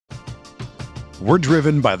We're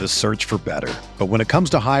driven by the search for better. But when it comes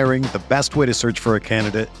to hiring, the best way to search for a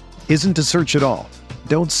candidate isn't to search at all.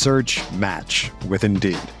 Don't search, match with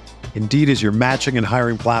Indeed. Indeed is your matching and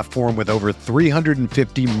hiring platform with over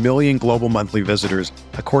 350 million global monthly visitors,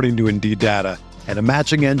 according to Indeed data, and a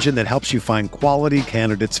matching engine that helps you find quality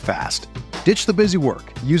candidates fast. Ditch the busy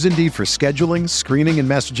work. Use Indeed for scheduling, screening, and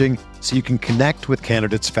messaging so you can connect with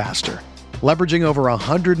candidates faster. Leveraging over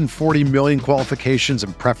 140 million qualifications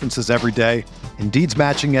and preferences every day, Indeed's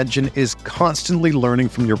matching engine is constantly learning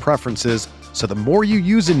from your preferences, so the more you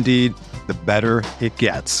use Indeed, the better it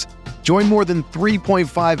gets. Join more than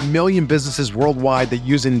 3.5 million businesses worldwide that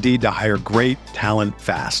use Indeed to hire great talent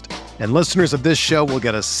fast. And listeners of this show will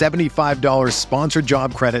get a $75 sponsored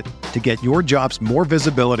job credit to get your jobs more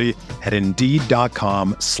visibility at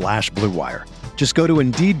Indeed.com/Blue Wire. Just go to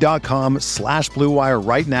Indeed.com/Blue Wire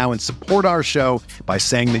right now and support our show by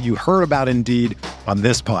saying that you heard about Indeed on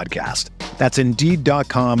this podcast. That's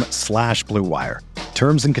Indeed.com/Blue Wire.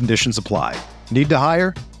 Terms and conditions apply. Need to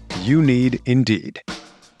hire? You need Indeed.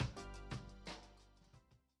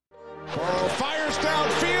 Burrow fires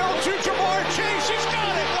downfield to Jamar Chase. He's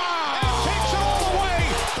got it. Wow. And takes it all the way.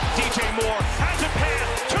 DJ Moore has a pass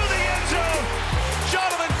to the end zone.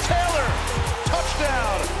 Jonathan Taylor.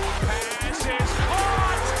 Touchdown. Pass is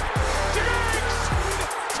caught. Diggs.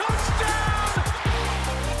 Touchdown.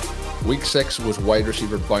 Week 6 was wide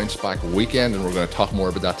receiver bounce back weekend, and we're going to talk more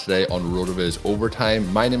about that today on RotoViz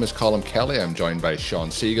Overtime. My name is Colin Kelly. I'm joined by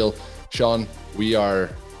Sean Siegel. Sean, we are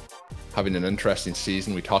having an interesting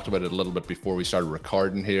season. We talked about it a little bit before we started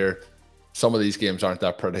recording here. Some of these games aren't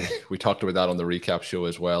that pretty. We talked about that on the recap show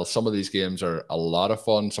as well. Some of these games are a lot of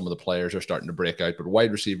fun. Some of the players are starting to break out, but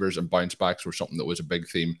wide receivers and bounce backs were something that was a big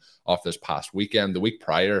theme of this past weekend. The week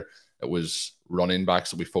prior, it was running backs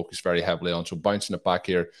that we focused very heavily on. So bouncing it back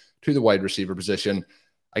here to the wide receiver position.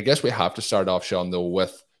 I guess we have to start off, Sean, though,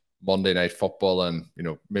 with Monday Night Football, and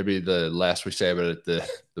maybe the less we say about it,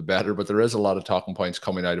 the better. But there is a lot of talking points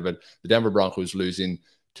coming out of it. The Denver Broncos losing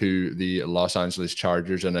to the Los Angeles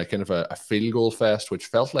Chargers in a kind of a field goal fest, which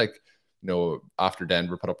felt like, after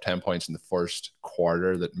Denver put up 10 points in the first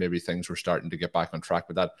quarter, that maybe things were starting to get back on track.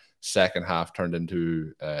 But that second half turned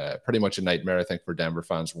into pretty much a nightmare, I think, for Denver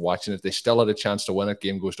fans watching it. They still had a chance to win it.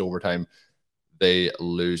 Game goes to overtime. They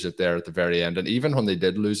lose it there at the very end. And even when they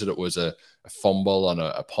did lose it, it was a fumble on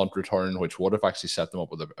a punt return, which would have actually set them up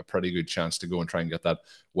with a pretty good chance to go and try and get that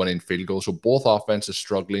winning field goal. So both offenses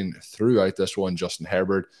struggling throughout this one. Justin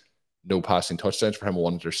Herbert, no passing touchdowns for him,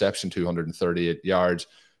 one interception, 238 yards.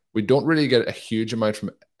 We don't really get a huge amount from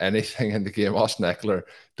anything in the game. Austin Eckler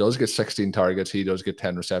does get 16 targets. He does get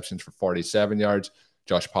 10 receptions for 47 yards.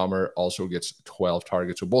 Josh Palmer also gets 12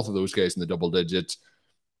 targets. So both of those guys in the double digits.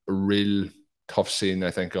 A real tough scene,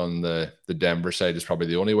 I think, on the Denver side is probably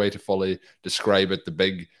the only way to fully describe it. The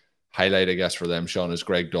big highlight, I guess, for them, Sean, is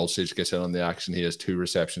Greg Dulcich gets in on the action. He has 2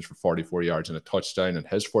 receptions for 44 yards and a touchdown in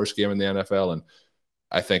his first game in the NFL. And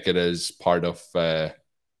I think it is part of the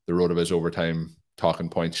RotoViz Overtime talking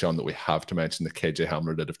point, Sean, that we have to mention that KJ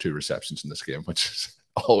Hamler did have 2 receptions in this game, which is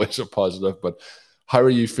always a positive. But how are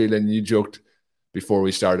you feeling? You joked before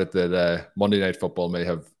we started that Monday Night Football may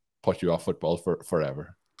have put you off football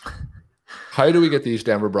forever. How do we get these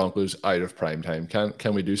Denver Broncos out of prime time?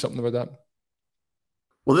 Can we do something about that?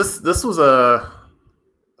 Well, this was a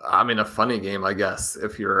funny game, I guess,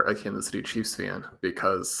 if you're a Kansas City Chiefs fan,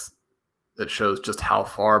 because it shows just how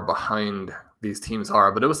far behind these teams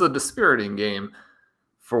are. But it was a dispiriting game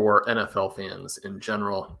for NFL fans in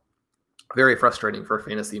general. Very frustrating for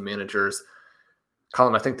fantasy managers.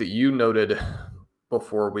 Colin, I think that you noted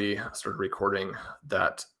before we started recording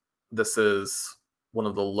that this is one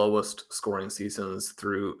of the lowest scoring seasons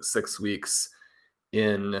through 6 weeks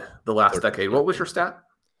in the last decade. What was your stat?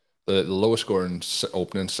 The lowest scoring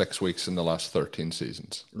opening 6 weeks in the last 13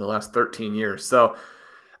 seasons. In the last 13 years. So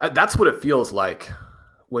that's what it feels like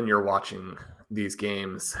when you're watching these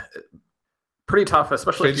games. Pretty tough,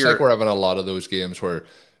 especially if like we're having a lot of those games where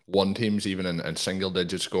one team's even in single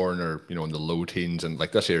digit scoring or, in the low teens. And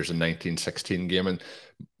like this year's a 19-16 game. And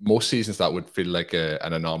most seasons that would feel like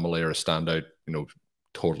an anomaly or a standout,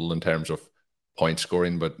 total in terms of point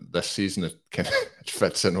scoring. But this season, it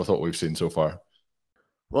fits in with what we've seen so far.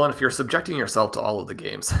 Well, and if you're subjecting yourself to all of the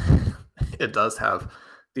games, it does have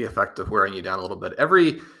the effect of wearing you down a little bit.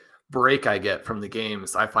 Every break I get from the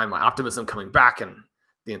games, I find my optimism coming back and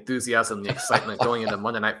the enthusiasm, the excitement going into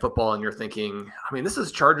Monday Night Football. And you're thinking, this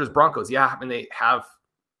is Chargers Broncos. Yeah, they have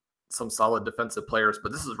some solid defensive players,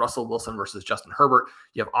 but this is Russell Wilson versus Justin Herbert.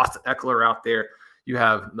 You have Austin Eckler out there. You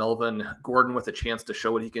have Melvin Gordon with a chance to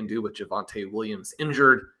show what he can do with Javonte Williams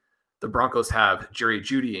injured. The Broncos have Jerry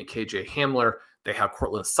Jeudy and KJ Hamler. They have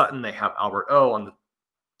Courtland Sutton. They have Albert O on the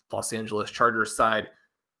Los Angeles Chargers side.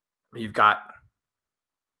 You've got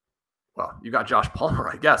Josh Palmer,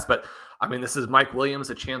 I guess. But, I mean, this is Mike Williams,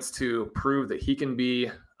 a chance to prove that he can be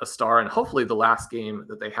a star. And hopefully the last game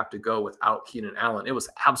that they have to go without Keenan Allen. It was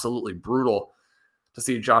absolutely brutal to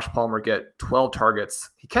see Josh Palmer get 12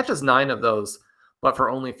 targets. He catches 9 of those, but for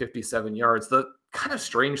only 57 yards. The kind of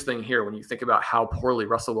strange thing here when you think about how poorly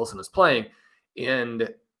Russell Wilson is playing, and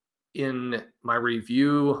in my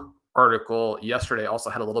review article yesterday, I also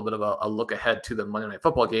had a little bit of a look ahead to the Monday Night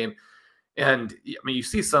Football game. And I mean, you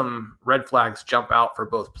see some red flags jump out for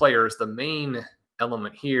both players. The main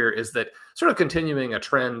element here is that sort of continuing a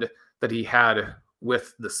trend that he had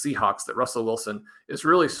with the Seahawks, that Russell Wilson is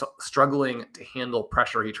really struggling to handle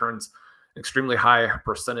pressure. He turns an extremely high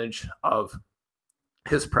percentage of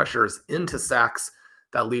his pressures into sacks.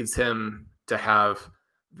 That leads him to have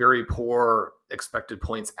very poor expected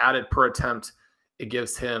points added per attempt. It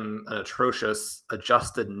gives him an atrocious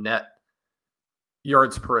adjusted net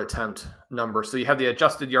yards per attempt number. So you have the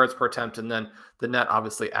adjusted yards per attempt, and then the net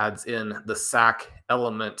obviously adds in the sack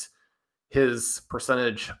element. His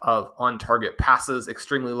percentage of on-target passes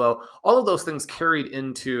extremely low. All of those things carried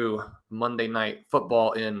into Monday Night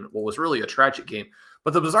Football in what was really a tragic game.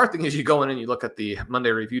 But the bizarre thing is, you go in and you look at the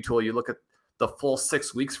Monday review tool, you look at the full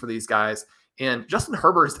 6 weeks for these guys, and Justin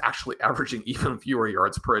Herbert is actually averaging even fewer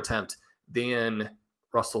yards per attempt than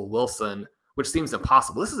Russell Wilson, which seems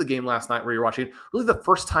impossible. This is a game last night where you're watching really the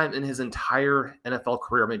first time in his entire NFL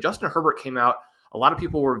career. I mean, Justin Herbert came out, a lot of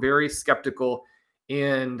people were very skeptical,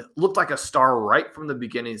 and looked like a star right from the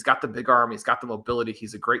beginning. He's got the big arm. He's got the mobility.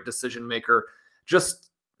 He's a great decision maker.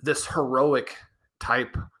 Just this heroic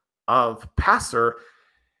type of passer.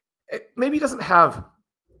 Maybe he doesn't have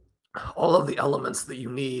all of the elements that you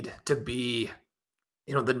need to be,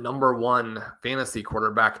 the number one fantasy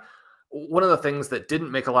quarterback. One of the things that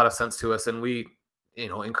didn't make a lot of sense to us, and we,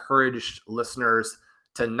 encouraged listeners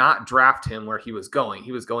to not draft him where he was going.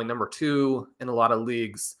 He was going number 2 in a lot of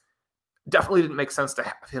leagues. Definitely didn't make sense to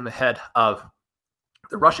have him ahead of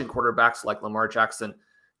the rushing quarterbacks like Lamar Jackson,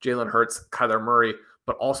 Jalen Hurts, Kyler Murray,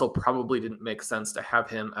 but also probably didn't make sense to have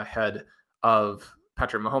him ahead of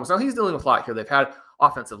Patrick Mahomes. Now, he's dealing with a lot here. They've had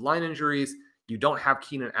offensive line injuries. You don't have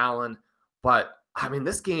Keenan Allen, but I mean,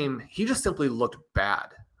 this game, he just simply looked bad,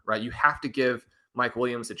 right? You have to give Mike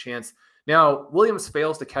Williams a chance. Now, Williams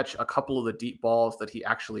fails to catch a couple of the deep balls that he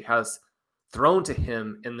actually has thrown to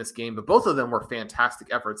him in this game, but both of them were fantastic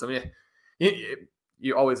efforts. I mean,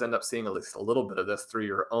 you always end up seeing at least a little bit of this through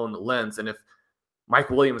your own lens. And if Mike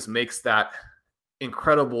Williams makes that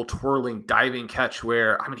incredible twirling diving catch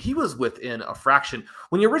where, I mean, he was within a fraction.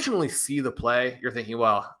 When you originally see the play, you're thinking,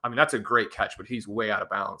 well, I mean, that's a great catch, but he's way out of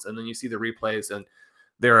bounds. And then you see the replays and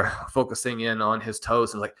they're focusing in on his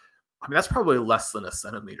toes and I mean, that's probably less than a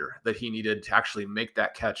centimeter that he needed to actually make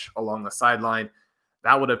that catch along the sideline.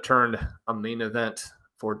 That would have turned a main event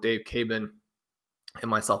for Dave Cabin and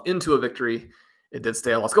myself into a victory. It did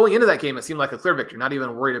stay a loss. Going into that game, it seemed like a clear victory, not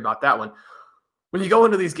even worried about that one. When you go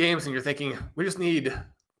into these games and you're thinking, we just need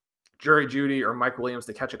Jerry Jeudy or Mike Williams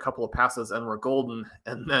to catch a couple of passes and we're golden,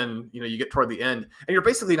 and then you get toward the end and you're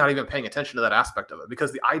basically not even paying attention to that aspect of it,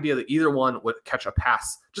 because the idea that either one would catch a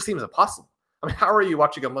pass just seems impossible. I mean, how are you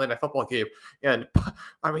watching a Monday Night Football game? And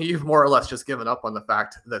I mean, you've more or less just given up on the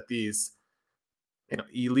fact that these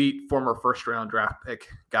elite former first-round draft pick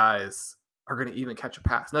guys are going to even catch a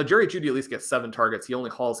pass. Now, Jerry Jeudy at least gets 7 targets. He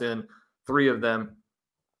only hauls in 3 of them.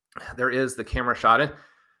 There is the camera shot. And,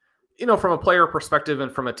 from a player perspective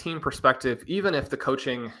and from a team perspective, even if the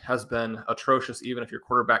coaching has been atrocious, even if your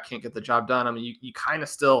quarterback can't get the job done, I mean, you kind of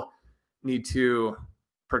still need to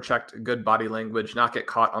project good body language, not get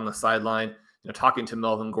caught on the sideline, talking to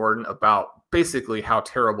Melvin Gordon about basically how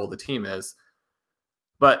terrible the team is.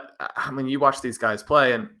 But, I mean, you watch these guys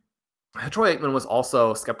play, and Troy Aikman was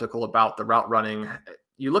also skeptical about the route running.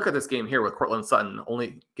 You look at this game here with Courtland Sutton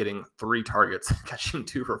only getting 3 targets, catching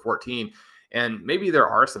 2 for 14. And maybe there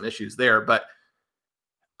are some issues there, but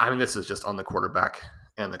I mean, this is just on the quarterback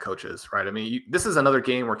and the coaches, right? I mean, this is another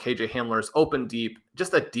game where KJ Hamler's open deep,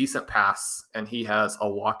 just a decent pass, and he has a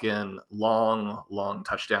walk-in long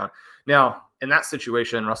touchdown. Now, in that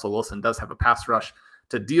situation, Russell Wilson does have a pass rush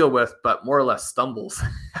to deal with, but more or less stumbles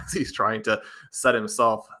as he's trying to set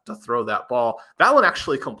himself to throw that ball. That one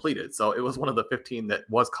actually completed. So it was one of the 15 that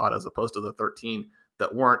was caught as opposed to the 13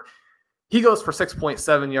 that weren't. He goes for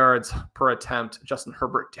 6.7 yards per attempt. Justin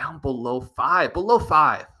Herbert down below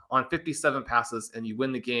 5 on 57 passes, and you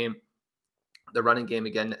win the game. The running game,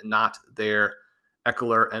 again, not there.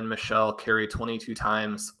 Eckler and Michel carry 22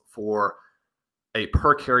 times for a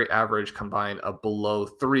per carry average combined of below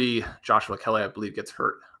 3. Joshua Kelly, I believe, gets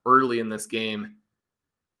hurt early in this game.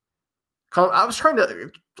 I was trying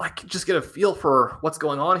to just get a feel for what's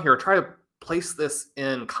going on here, try to place this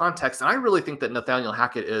in context. And I really think that Nathaniel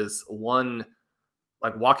Hackett is one,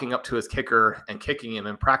 walking up to his kicker and kicking him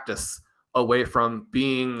in practice away from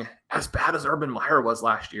being as bad as Urban Meyer was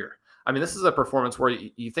last year. I mean, this is a performance where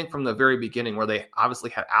you think from the very beginning where they obviously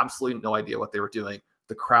had absolutely no idea what they were doing.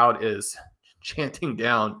 The crowd is chanting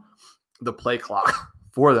down the play clock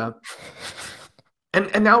for them.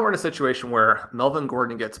 And now we're in a situation where Melvin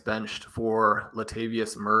Gordon gets benched for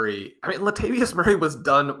Latavius Murray. I mean, Latavius Murray was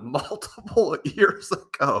done multiple years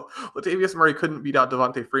ago. Latavius Murray couldn't beat out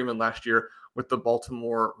Devontae Freeman last year with the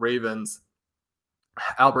Baltimore Ravens.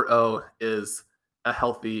 Albert O is a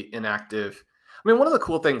healthy inactive. I mean, one of the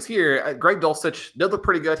cool things here, Greg Dulcich did look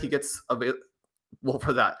pretty good. He gets available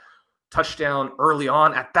for that touchdown early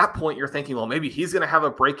on. At that point, you're thinking, well, maybe he's going to have a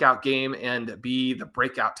breakout game and be the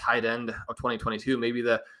breakout tight end of 2022. Maybe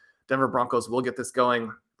the Denver Broncos will get this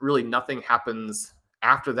going. Really, nothing happens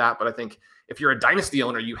after that. But I think if you're a dynasty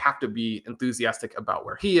owner, you have to be enthusiastic about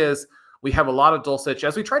where he is. We have a lot of Dulcich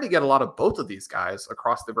as we try to get a lot of both of these guys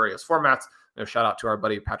across the various formats. Shout out to our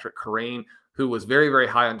buddy Patrick Corain, who was very, very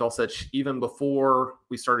high on Dulcich even before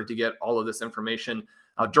we started to get all of this information.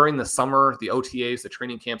 During the summer, the OTAs, the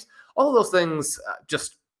training camps, all of those things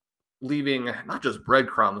just leaving not just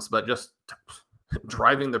breadcrumbs, but just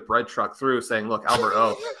driving the bread truck through saying, look, Albert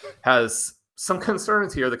O has some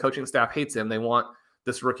concerns here. The coaching staff hates him. They want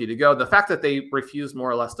this rookie to go. The fact that they refused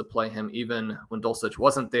more or less to play him even when Dulcich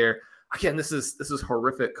wasn't there. Again, this is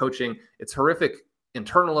horrific coaching. It's horrific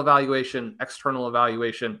internal evaluation, external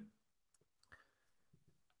evaluation.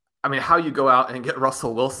 I mean, how you go out and get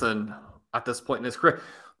Russell Wilson at this point in his career.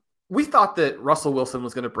 We thought that Russell Wilson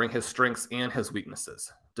was going to bring his strengths and his weaknesses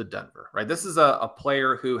to Denver, right? This is a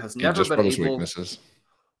player who has never been able. Weaknesses.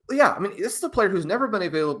 Yeah, I mean, this is a player who's never been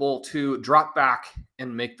available to drop back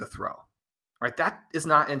and make the throw, right? That is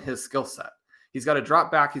not in his skill set. He's got to drop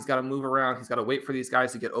back. He's got to move around. He's got to wait for these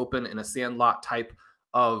guys to get open in a sandlot type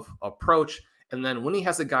of approach. And then when he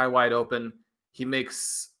has a guy wide open, he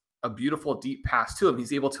makes a beautiful deep pass to him.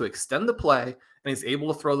 He's able to extend the play and he's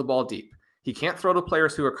able to throw the ball deep. He can't throw to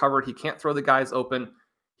players who are covered. He can't throw the guys open.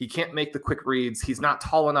 He can't make the quick reads. He's not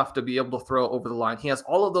tall enough to be able to throw over the line. He has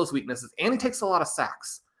all of those weaknesses, and he takes a lot of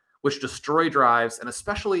sacks, which destroy drives, and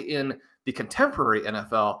especially in the contemporary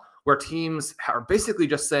NFL, where teams are basically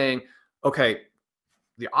just saying, okay,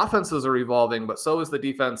 the offenses are evolving, but so is the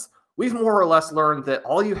defense. We've more or less learned that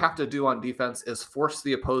all you have to do on defense is force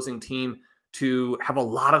the opposing team to have a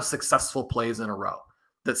lot of successful plays in a row.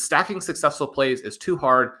 That stacking successful plays is too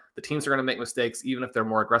hard. The teams are going to make mistakes, even if they're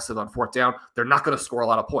more aggressive on fourth down. They're not going to score a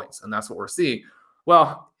lot of points, and that's what we're seeing.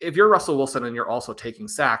 Well, if you're Russell Wilson and you're also taking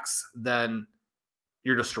sacks, then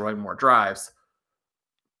you're destroying more drives.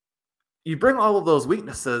 You bring all of those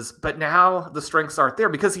weaknesses, but now the strengths aren't there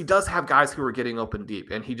because he does have guys who are getting open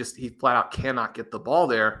deep, and he flat out cannot get the ball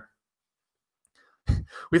there.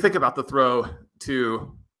 We think about the throw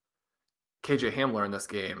to KJ Hamler in this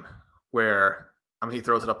game where he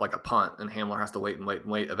throws it up like a punt, and Hamler has to wait and wait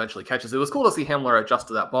and wait, eventually catches. It was cool to see Hamler adjust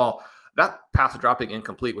to that ball. That pass dropping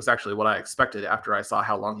incomplete was actually what I expected after I saw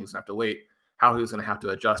how long he was going to have to wait, how he was going to have to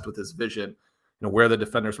adjust with his vision, where the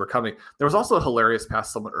defenders were coming. There was also a hilarious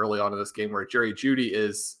pass somewhat early on in this game where Jerry Jeudy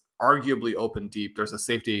is arguably open deep. There's a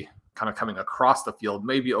safety kind of coming across the field,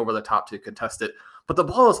 maybe over the top to contest it, but the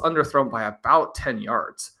ball is underthrown by about 10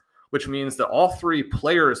 yards, which means that all three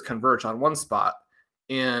players converge on one spot,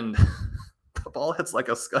 and the ball hits like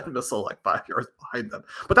a Scud missile like 5 yards behind them.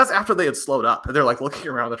 But that's after they had slowed up, and they're looking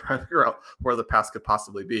around to try to figure out where the pass could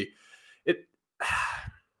possibly be.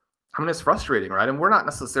 It's frustrating, right? And we're not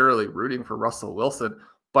necessarily rooting for Russell Wilson,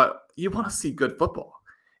 but you want to see good football.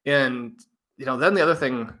 And, then the other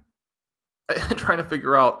thing, trying to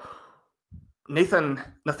figure out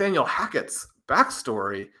Nathaniel Hackett's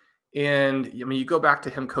backstory. And you go back to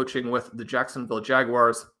him coaching with the Jacksonville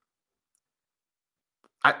Jaguars.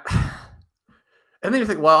 And then you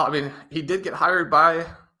think, well, he did get hired by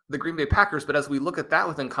the Green Bay Packers, but as we look at that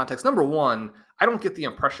within context, number one, I don't get the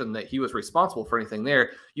impression that he was responsible for anything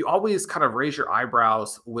there. You always kind of raise your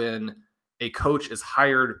eyebrows when a coach is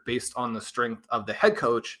hired based on the strength of the head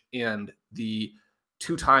coach and the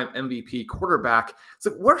two-time MVP quarterback. So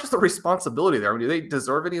where's the responsibility there? Do they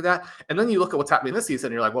deserve any of that? And then you look at what's happening this season,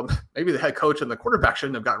 and you're like, well, maybe the head coach and the quarterback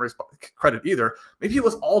shouldn't have gotten credit either. Maybe it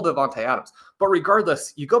was all Devontae Adams. But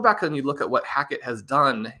regardless, you go back and you look at what Hackett has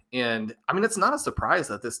done, and it's not a surprise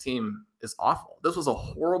that this team is awful. This was a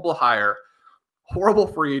horrible hire, horrible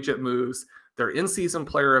free agent moves. Their in-season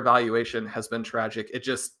player evaluation has been tragic. It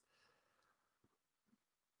just,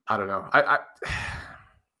 I don't know.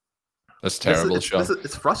 That's terrible, Sean.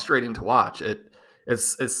 It's frustrating to watch.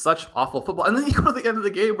 It's such awful football. And then you go to the end of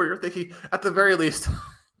the game where you're thinking, at the very least,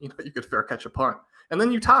 you could fair catch a punt, and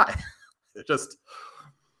then you tie. It just.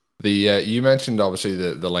 You mentioned obviously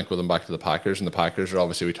the link with them back to the Packers, and the Packers are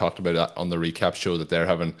obviously, we talked about that on the recap show, that they're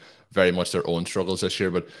having very much their own struggles this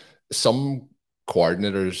year. But some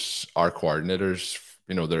coordinators are coordinators.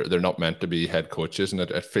 They're not meant to be head coaches, and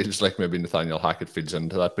it feels like maybe Nathaniel Hackett feeds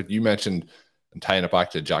into that. But you mentioned, and tying it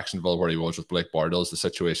back to Jacksonville, where he was with Blake Bortles, the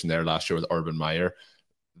situation there last year with Urban Meyer,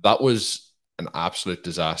 that was an absolute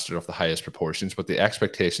disaster of the highest proportions. But the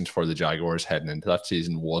expectations for the Jaguars heading into that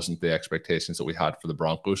season wasn't the expectations that we had for the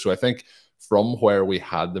Broncos. So I think from where we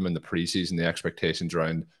had them in the preseason, the expectations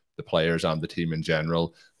around the players and the team in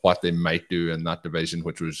general, what they might do in that division,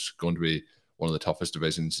 which was going to be one of the toughest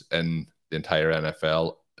divisions in the entire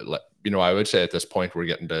NFL. I would say at this point we're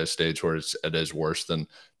getting to a stage where it is worse than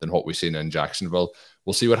what we've seen in Jacksonville.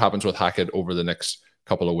 We'll see what happens with Hackett over the next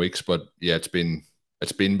couple of weeks, but yeah, it's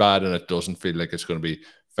been bad, and it doesn't feel like it's going to be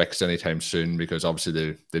fixed anytime soon, because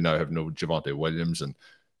obviously they now have no Javonte Williams, and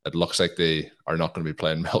it looks like they are not going to be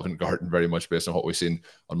playing Melvin Gordon very much based on what we've seen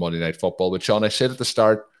on Monday Night Football. But Sean, I said at the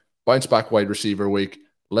start, bounce back wide receiver week.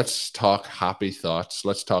 Let's talk happy thoughts.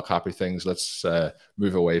 Let's talk happy things. Let's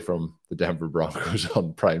move away from the Denver Broncos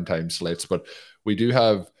on primetime slates. But we do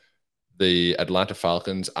have the Atlanta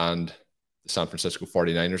Falcons and the San Francisco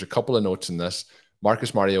 49ers. A couple of notes in this.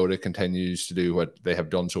 Marcus Mariota continues to do what they have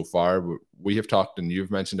done so far. We have talked, and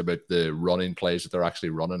you've mentioned about the running plays that they're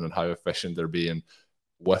actually running and how efficient they're being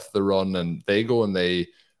with the run. And they go and they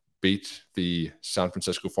beat the San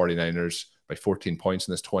Francisco 49ers by 14 points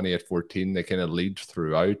in this 28-14. They kind of lead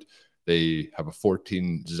throughout. They have a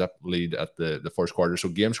 14-zip lead at the first quarter. So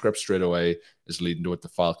game script straight away is leading to what the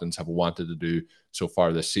Falcons have wanted to do so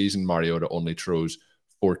far this season. Mariota only throws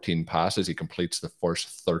 14 passes. He completes the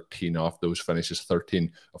first 13 off those, finishes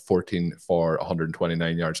 13 of 14 for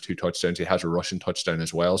 129 yards, 2 touchdowns. He has a rushing touchdown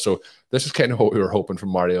as well. So this is kind of what we were hoping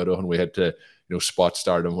from Mariota when we had to spot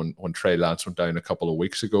start him when Trey Lance went down a couple of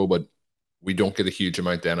weeks ago. But we don't get a huge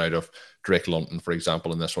amount then out of Drake London, for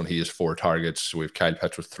example. In this one, he has 4 targets. We have Kyle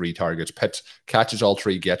Pitts with 3 targets. Pitts catches all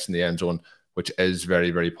 3, gets in the end zone, which is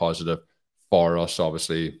very, very positive for us,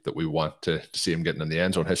 obviously, that we want to see him getting in the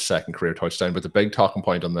end zone, his second career touchdown. But the big talking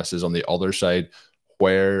point on this is on the other side,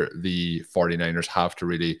 where the 49ers have to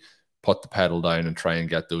really put the pedal down and try and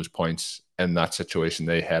get those points. In that situation,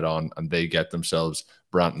 they head on and they get themselves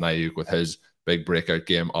Brandon Ayuk with his big breakout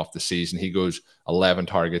game of the season. He goes 11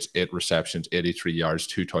 targets, 8 receptions, 83 yards,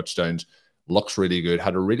 2 touchdowns. Looks really good.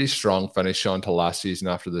 Had a really strong finish on to last season.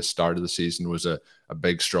 After the start of the season was a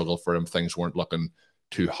big struggle for him. Things weren't looking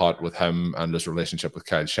too hot with him, and his relationship with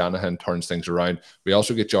Kyle Shanahan turns things around. We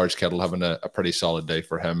also get George Kittle having a pretty solid day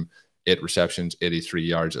for him. 8 receptions, 83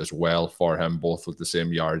 yards as well for him, both with the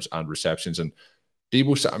same yards and receptions. And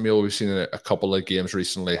Deebo Samuel, we've seen in a couple of games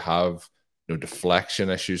recently have deflection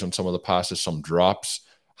issues on some of the passes, some drops.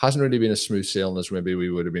 Hasn't really been as smooth sailing as maybe we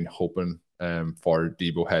would have been hoping for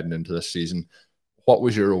Deebo heading into this season. What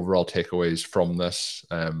was your overall takeaways from this?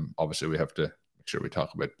 Obviously, we have to make sure we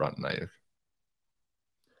talk about Brandon Ayuk.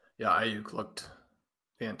 Yeah, Ayuk looked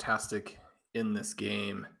fantastic in this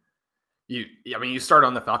game. You start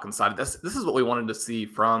on the Falcons side. This is what we wanted to see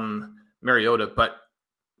from Mariota, but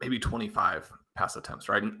maybe 25 pass attempts,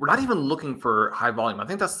 right? And we're not even looking for high volume. I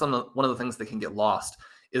think that's one of the things that can get lost,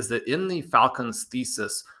 is that in the Falcons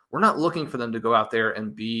thesis, we're not looking for them to go out there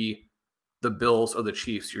and be the Bills or the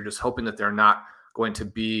Chiefs. You're just hoping that they're not going to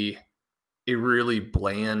be a really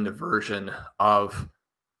bland version of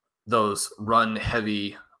those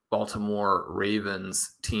run-heavy Baltimore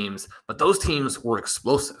Ravens teams. But those teams were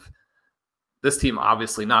explosive. This team,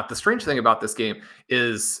 obviously not. The strange thing about this game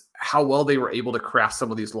is how well they were able to craft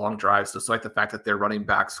some of these long drives, despite the fact that their running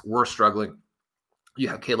backs were struggling. You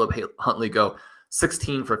have Caleb Huntley go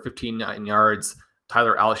 16 for 59 yards.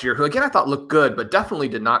 Tyler Algier, who again I thought looked good, but definitely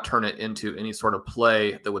did not turn it into any sort of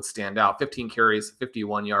play that would stand out. 15 carries,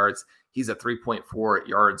 51 yards. He's at 3.4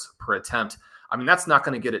 yards per attempt. I mean, that's not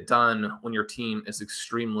going to get it done when your team is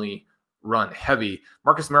extremely run heavy.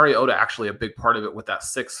 Marcus Mariota actually a big part of it with that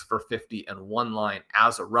 6 for 50 and 1 line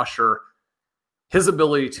as a rusher. His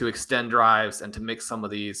ability to extend drives and to make some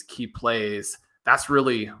of these key plays, that's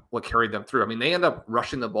really what carried them through. I mean, they end up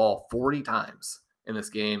rushing the ball 40 times in this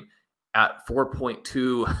game at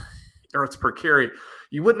 4.2 yards per carry.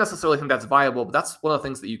 You wouldn't necessarily think that's viable, but that's one of the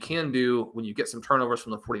things that you can do when you get some turnovers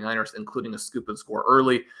from the 49ers, including a scoop and score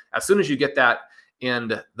early. As soon as you get that,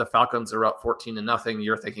 and the Falcons are up 14-0,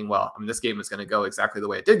 you're thinking, well, I mean, this game is going to go exactly the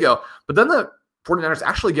way it did go. But then the 49ers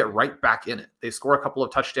actually get right back in it. They score a couple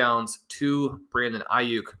of touchdowns to Brandon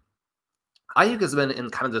Ayuk. Ayuk has been in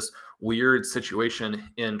kind of this weird situation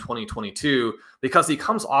in 2022 because he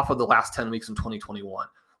comes off of the last 10 weeks in 2021,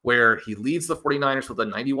 where he leads the 49ers with a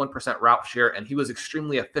 91% route share, and he was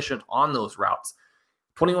extremely efficient on those routes.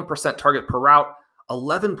 21% target per route,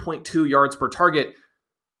 11.2 yards per target.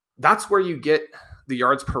 That's where you get the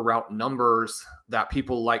yards per route numbers that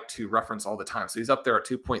people like to reference all the time. So he's up there at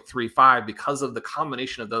 2.35 because of the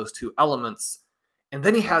combination of those two elements. And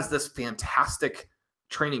then he has this fantastic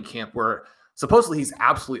training camp where supposedly he's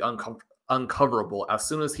absolutely uncoverable. As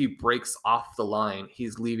soon as he breaks off the line,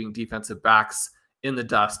 he's leaving defensive backs in the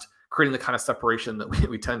dust, creating the kind of separation that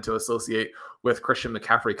we tend to associate with Christian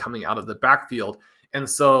McCaffrey coming out of the backfield. And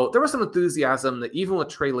so there was some enthusiasm that even with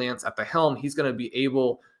Trey Lance at the helm, he's going to be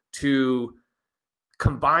able to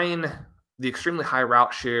combine the extremely high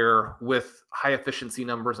route share with high efficiency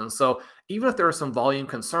numbers. And so even if there are some volume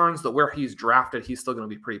concerns that where he's drafted, he's still going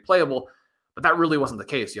to be pretty playable. But that really wasn't the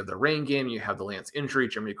case. You have the rain game, you have the Lance injury.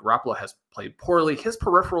 Jimmy Garoppolo has played poorly. His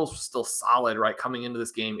peripherals were still solid, right? Coming into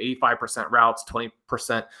this game, 85% routes,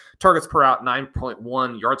 20% targets per route,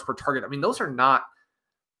 9.1 yards per target. I mean, those are not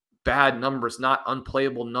bad numbers, not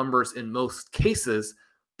unplayable numbers in most cases,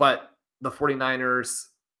 but the 49ers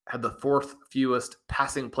had the fourth fewest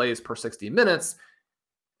passing plays per 60 minutes,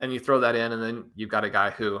 and you throw that in, and then you've got a guy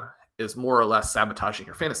who is more or less sabotaging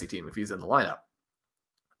your fantasy team if he's in the lineup.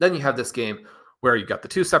 Then you have this game where you've got the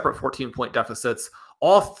two separate 14-point deficits.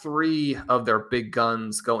 All three of their big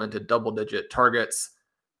guns go into double-digit targets.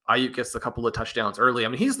 Ayuk gets a couple of touchdowns early. I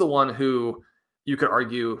mean, he's the one who you could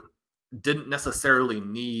argue didn't necessarily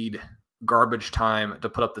need garbage time to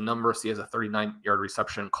put up the numbers. He has a 39-yard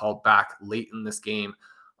reception called back late in this game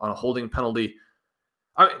on a holding penalty.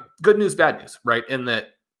 I mean, good news, bad news, right? In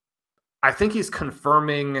that I think he's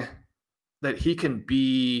confirming that he can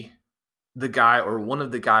be the guy or one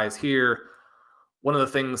of the guys here. One of the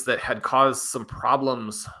things that had caused some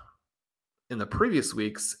problems in the previous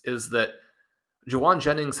weeks is that Jauan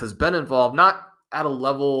Jennings has been involved, not at a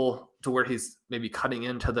level to where he's maybe cutting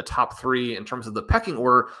into the top three in terms of the pecking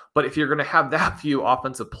order, but if you're going to have that few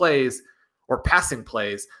offensive plays or passing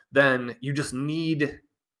plays, then you just need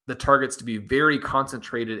the targets to be very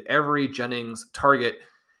concentrated. Every Jennings target,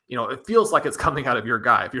 it feels like it's coming out of your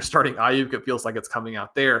guy. If you're starting Ayuk, it feels like it's coming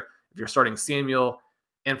out there. If you're starting Samuel,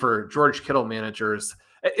 and for George Kittle managers,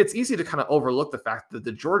 it's easy to kind of overlook the fact that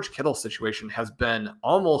the George Kittle situation has been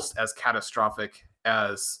almost as catastrophic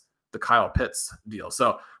as the Kyle Pitts deal.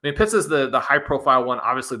 So, I mean, Pitts is the high profile one,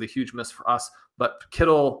 obviously the huge miss for us, but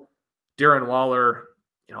Kittle, Darren Waller,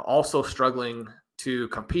 also struggling to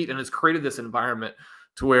compete, and has created this environment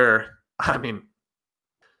to where, I mean,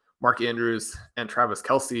 Mark Andrews and Travis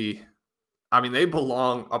Kelce, I mean, they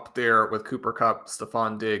belong up there with Cooper Kupp,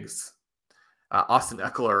 Stephon Diggs, Austin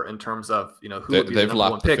Eckler in terms of, who would be the number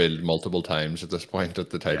one pick. They've lapped the field multiple times at this point at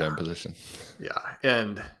the tight end position. Yeah.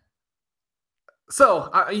 And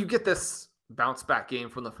so you get this bounce back game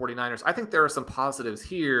from the 49ers. I think there are some positives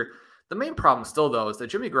here. The main problem still, though, is that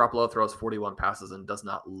Jimmy Garoppolo throws 41 passes and does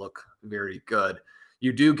not look very good.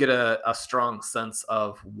 You do get a strong sense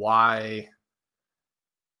of why,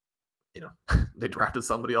 they drafted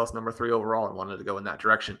somebody else number 3 overall and wanted to go in that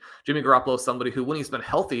direction. Jimmy Garoppolo is somebody who, when he's been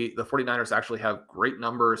healthy, the 49ers actually have great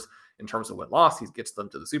numbers in terms of win-loss. He gets them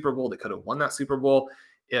to the Super Bowl. They could have won that Super Bowl.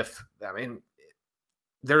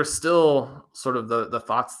 There's still sort of the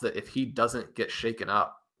thoughts that if he doesn't get shaken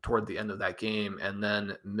up toward the end of that game and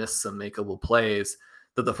then miss some makeable plays,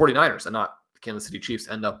 that the 49ers and not the Kansas City Chiefs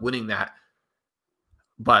end up winning that.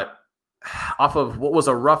 But off of what was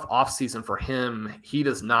a rough offseason for him, he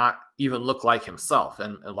does not even look like himself.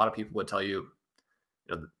 And a lot of people would tell you,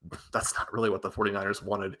 that's not really what the 49ers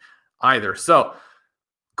wanted either. So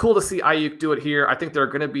cool to see Ayuk do it here. I think there are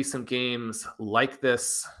going to be some games like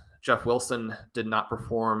this. Jeff Wilson did not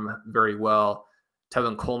perform very well.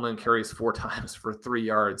 Tevin Coleman carries 4 times for 3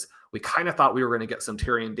 yards. We kind of thought we were going to get some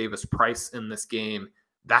Tyrion Davis-Price in this game.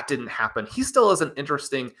 That didn't happen. He still is an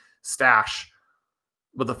interesting stash,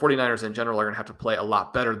 but the 49ers in general are going to have to play a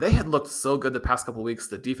lot better. They had looked so good the past couple of weeks.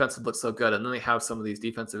 The defense had looked so good, and then they have some of these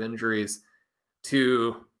defensive injuries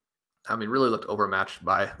really looked overmatched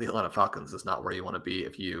by the Atlanta Falcons. Is not where you want to be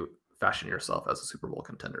if you fashion yourself as a Super Bowl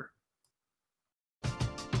contender.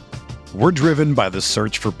 We're driven by the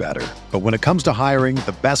search for better. But when it comes to hiring,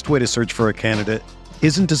 the best way to search for a candidate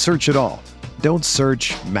isn't to search at all. Don't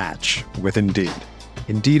search, match with Indeed.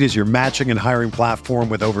 Indeed is your matching and hiring platform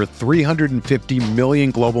with over 350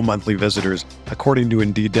 million global monthly visitors, according to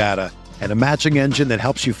Indeed data, and a matching engine that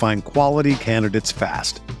helps you find quality candidates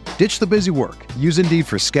fast. Ditch the busy work. Use Indeed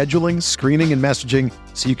for scheduling, screening, and messaging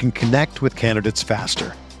so you can connect with candidates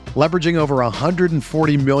faster. Leveraging over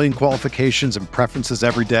 140 million qualifications and preferences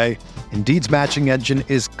every day, Indeed's matching engine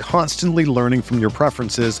is constantly learning from your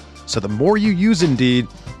preferences, so the more you use Indeed,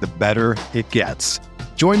 the better it gets.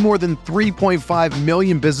 Join more than 3.5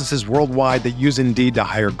 million businesses worldwide that use Indeed to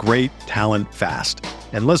hire great talent fast.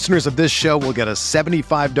 And listeners of this show will get a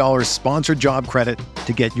 $75 sponsored job credit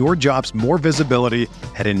to get your jobs more visibility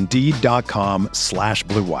at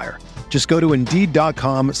Indeed.com/Blue Wire. Just go to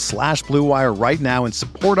Indeed.com/Blue Wire right now and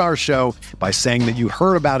support our show by saying that you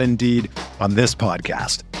heard about Indeed on this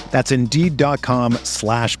podcast. That's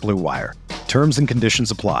Indeed.com/Blue Wire. Terms and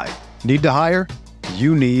conditions apply. Need to hire?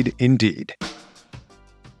 You need Indeed.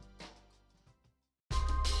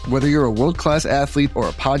 Whether you're a world-class athlete or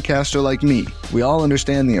a podcaster like me, we all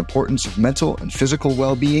understand the importance of mental and physical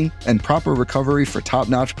well-being and proper recovery for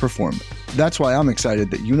top-notch performance. That's why I'm excited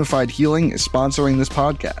that Unified Healing is sponsoring this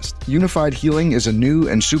podcast. Unified Healing is a new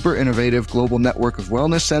and super innovative global network of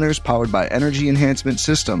wellness centers powered by Energy Enhancement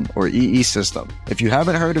System, or EE System. If you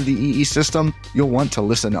haven't heard of the EE System, you'll want to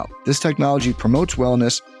listen up. This technology promotes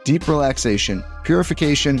wellness, deep relaxation,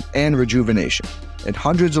 purification, and rejuvenation. At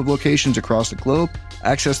hundreds of locations across the globe,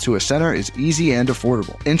 access to a center is easy and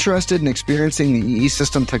affordable. Interested in experiencing the EE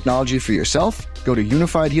System technology for yourself? Go to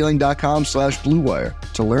unifiedhealing.com/Blue Wire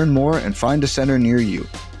to learn more and find a center near you.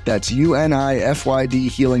 That's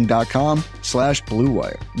UNIFYDhealing.com/Blue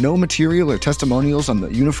Wire. No material or testimonials on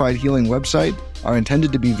the Unified Healing website are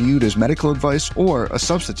intended to be viewed as medical advice or a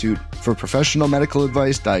substitute for professional medical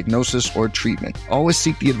advice, diagnosis, or treatment. Always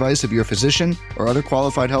seek the advice of your physician or other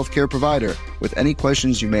qualified healthcare provider with any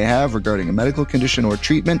questions you may have regarding a medical condition or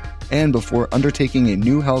treatment and before undertaking a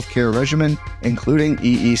new healthcare regimen, including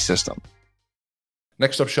EE System.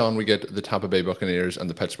 Next up, Sean, we get the Tampa Bay Buccaneers and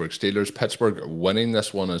the Pittsburgh Steelers. Pittsburgh winning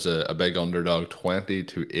this one as a big underdog,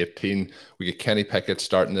 20-18. We get Kenny Pickett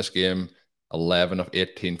starting this game, 11 of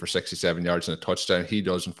 18 for 67 yards and a touchdown. He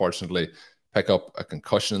does, unfortunately, pick up a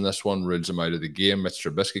concussion in this one, rules him out of the game. Mitch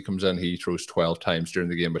Trubisky comes in. He throws 12 times during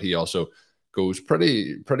the game, but he also goes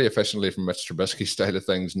pretty efficiently from Mitch Trubisky's style of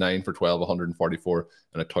things, 9 for 12, 144,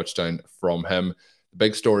 and a touchdown from him. The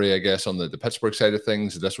big story, I guess, on the Pittsburgh side of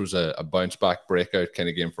things, this was a bounce-back breakout kind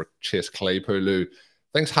of game for Chase Claypool, who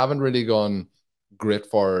things haven't really gone great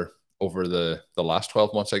for over the last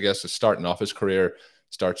 12 months, I guess. It's starting off his career,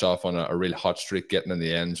 starts off on a real hot streak, getting in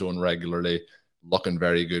the end zone regularly, looking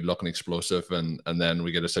very good, looking explosive, and then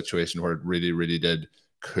we get a situation where it really, really did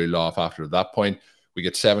cool off after that point. We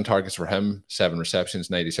get 7 targets for him, 7 receptions,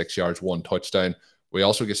 96 yards, 1 touchdown. We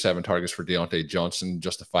also get 7 targets for Deontay Johnson,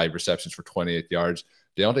 just the 5 receptions for 28 yards.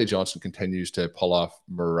 Deontay Johnson continues to pull off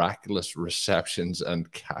miraculous receptions and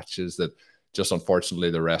catches that just unfortunately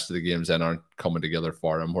the rest of the games then aren't coming together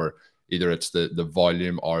for him, where either it's the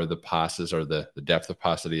volume or the passes or the depth of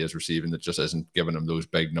pass that he is receiving that just isn't giving him those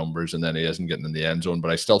big numbers, and then he isn't getting in the end zone.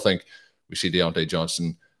 But I still think we see Deontay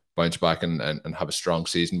Johnson bounce back and have a strong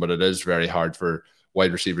season, but it is very hard for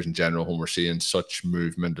wide receivers in general when we're seeing such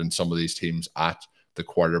movement in some of these teams at the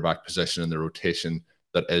quarterback position and the rotation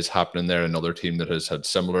that is happening there. Another team that has had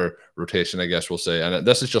similar rotation, I guess we'll say, and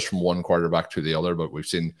this is just from one quarterback to the other, but we've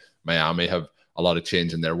seen Miami have a lot of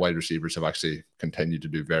change in their wide receivers have actually continued to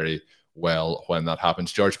do very well when that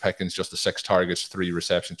happens. George Pickens, just the 6 targets, 3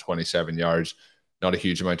 receptions, 27 yards. Not a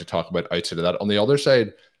huge amount to talk about outside of that. On the other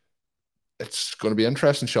side, it's going to be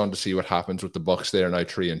interesting, Sean, to see what happens with the Bucs. They are now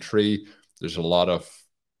 3-3. There's a lot of,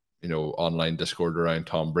 online discord around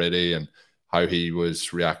Tom Brady and how he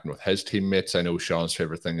was reacting with his teammates. I know Sean's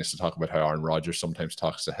favorite thing is to talk about how Aaron Rodgers sometimes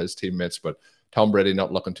talks to his teammates, but Tom Brady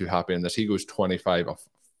not looking too happy in this. He goes 25 of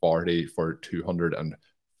 40 for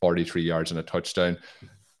 243 yards and a touchdown.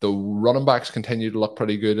 The running backs continue to look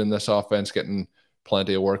pretty good in this offense, getting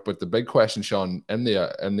plenty of work. But the big question, Sean, in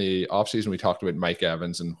the offseason, we talked about Mike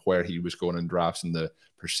Evans and where he was going in drafts and the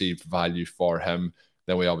perceived value for him.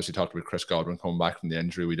 Then we obviously talked about Chris Godwin coming back from the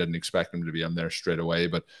injury. We didn't expect him to be in there straight away.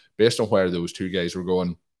 But based on where those two guys were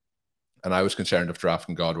going, and I was concerned of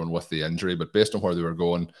drafting Godwin with the injury, but based on where they were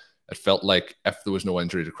going, it felt like if there was no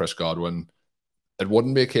injury to Chris Godwin, it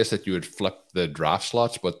wouldn't be a case that you would flip the draft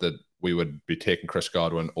slots, but that we would be taking Chris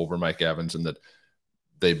Godwin over Mike Evans and that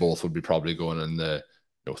they both would be probably going in the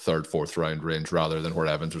third, fourth round range rather than where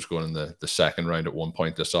Evans was going in the second round at one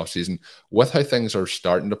point this offseason. With how things are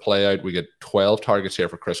starting to play out, we get 12 targets here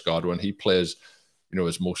for Chris Godwin. He plays,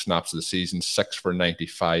 his most snaps of the season, 6 for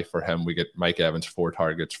 95 for him. We get Mike Evans, 4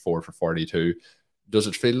 targets, 4 for 42. Does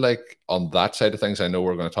it feel like on that side of things, I know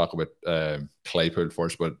we're going to talk about Claypool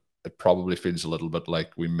first, but it probably feels a little bit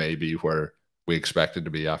like we may be where we expected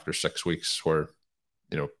to be after 6 weeks, where,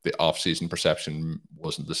 the off-season perception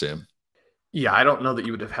wasn't the same. Yeah, I don't know that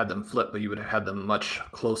you would have had them flip, but you would have had them much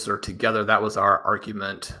closer together. That was our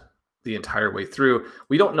argument the entire way through.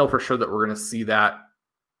 We don't know for sure that we're going to see that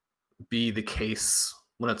be the case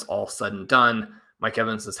when it's all said and done. Mike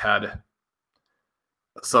Evans has had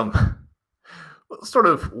some sort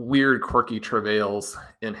of weird, quirky travails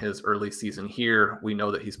in his early season here. We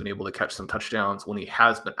know that he's been able to catch some touchdowns when he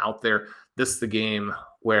has been out there. This is the game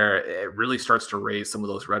where it really starts to raise some of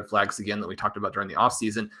those red flags again that we talked about during the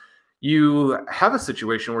offseason. You have a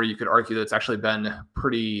situation where you could argue that it's actually been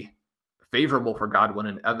pretty favorable for Godwin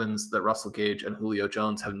and Evans that Russell Gage and Julio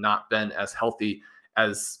Jones have not been as healthy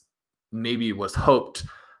as maybe was hoped.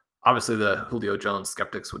 Obviously, the Julio Jones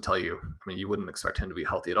skeptics would tell you, you wouldn't expect him to be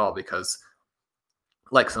healthy at all because,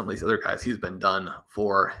 like some of these other guys, he's been done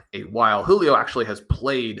for a while. Julio actually has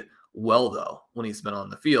played well, though, when he's been on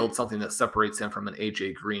the field, something that separates him from an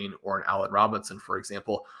A.J. Green or an Allen Robinson, for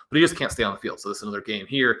example. But he just can't stay on the field. So this is another game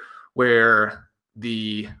here where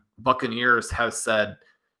the Buccaneers have said,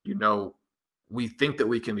 we think that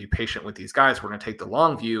we can be patient with these guys. We're going to take the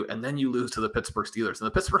long view. And then you lose to the Pittsburgh Steelers. And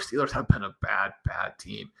the Pittsburgh Steelers have been a bad, bad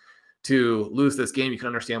team. To lose this game, you can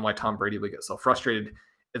understand why Tom Brady would get so frustrated.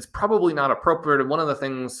 It's probably not appropriate. And one of the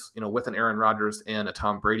things, with an Aaron Rodgers and a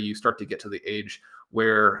Tom Brady, you start to get to the age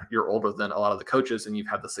where you're older than a lot of the coaches and you've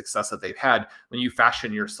had the success that they've had. When you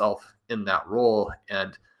fashion yourself in that role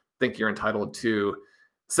and think you're entitled to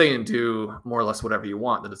say and do more or less whatever you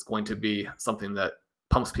want, that it's going to be something that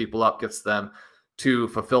pumps people up, gets them to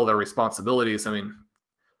fulfill their responsibilities.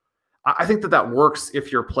 I think that works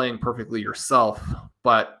if you're playing perfectly yourself,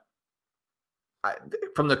 but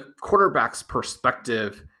from the quarterback's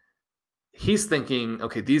perspective, he's thinking,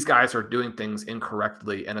 okay, these guys are doing things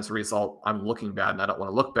incorrectly, and as a result, I'm looking bad, and I don't want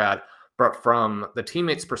to look bad. But from the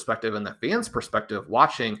teammates' perspective and the fans' perspective,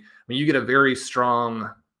 watching, you get a very strong,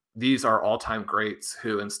 these are all-time greats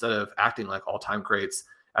who, instead of acting like all-time greats,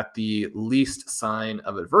 at the least sign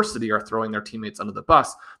of adversity, are throwing their teammates under the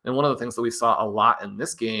bus. And one of the things that we saw a lot in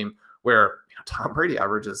this game, where Tom Brady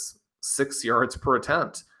averages 6 yards per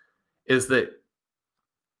attempt, is that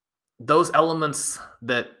those elements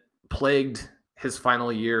that plagued his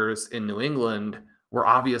final years in New England were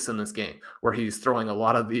obvious in this game, where he's throwing a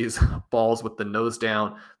lot of these balls with the nose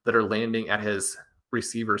down that are landing at his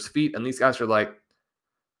receiver's feet. And these guys are like,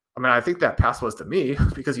 I think that pass was to me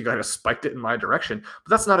because you guys spiked it in my direction, but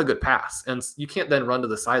that's not a good pass. And you can't then run to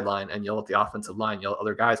the sideline and yell at the offensive line, yell at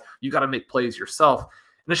other guys. You got to make plays yourself.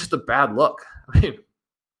 And it's just a bad look.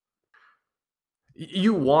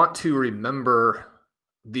 You want to remember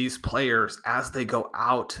these players as they go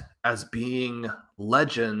out as being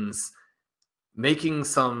legends, making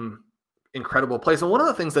some incredible plays. And one of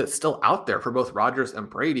the things that's still out there for both Rodgers and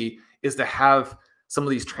Brady is to have some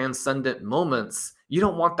of these transcendent moments. You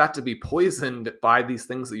don't want that to be poisoned by these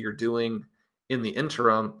things that you're doing in the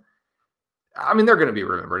interim. They're going to be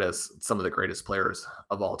remembered as some of the greatest players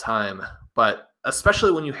of all time, but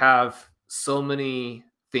especially when you have so many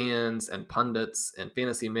fans and pundits and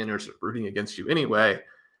fantasy managers rooting against you anyway,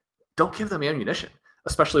 don't give them ammunition,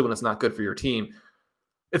 especially when it's not good for your team.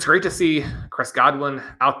 It's great to see Chris Godwin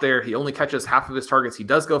out there. He only catches half of his targets. He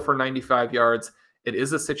does go for 95 yards. It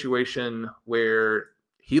is a situation where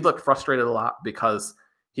he looked frustrated a lot because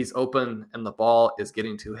he's open and the ball is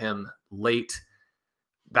getting to him late.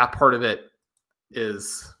 That part of it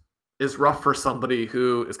is rough for somebody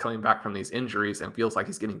who is coming back from these injuries and feels like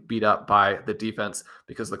he's getting beat up by the defense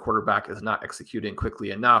because the quarterback is not executing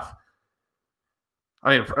quickly enough.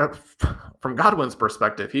 From Godwin's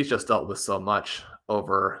perspective, he's just dealt with so much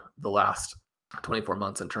over the last 24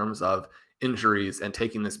 months in terms of injuries and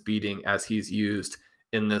taking this beating as he's used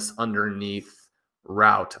in this underneath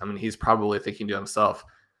route. He's probably thinking to himself,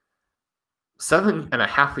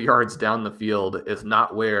 7.5 yards down the field is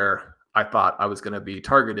not where I thought I was going to be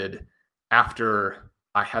targeted after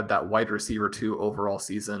I had that wide receiver 2 overall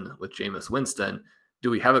season with Jameis Winston. Do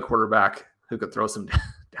we have a quarterback who could throw some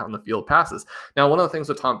down the field passes? Now, one of the things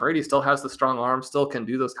with Tom Brady, still has the strong arm, still can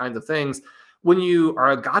do those kinds of things. When you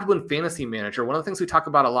are a Godwin fantasy manager, one of the things we talk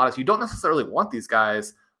about a lot is you don't necessarily want these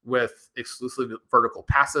guys with exclusively vertical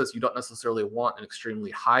passes. You don't necessarily want an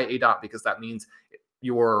extremely high ADOT because that means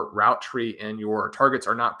your route tree and your targets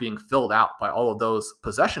are not being filled out by all of those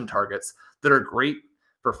possession targets that are great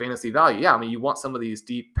for fantasy value. Yeah, you want some of these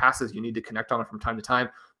deep passes, you need to connect on it from time to time.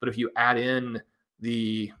 But if you add in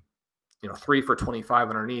the 3 for 25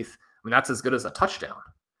 underneath, that's as good as a touchdown.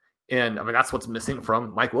 And that's what's missing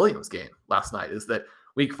from Mike Williams' game last night, is that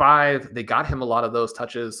week 5, they got him a lot of those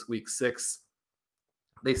touches. Week 6,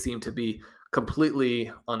 they seem to be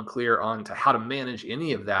completely unclear on to how to manage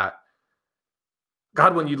any of that.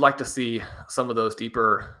 Godwin, you'd like to see some of those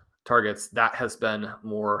deeper targets. That has been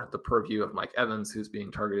more the purview of Mike Evans, who's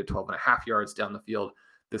being targeted 12.5 yards down the field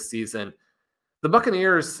this season. The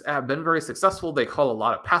Buccaneers have been very successful. They call a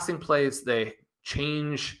lot of passing plays. They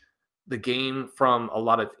change the game from a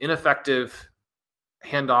lot of ineffective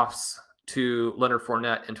handoffs to Leonard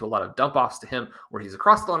Fournette into a lot of dump offs to him, where he's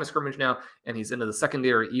across the line of scrimmage now and he's into the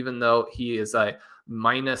secondary, even though he is a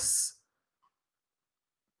minus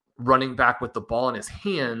running back with the ball in his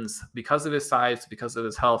hands because of his size, because of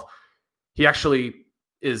his health. He actually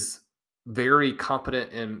is very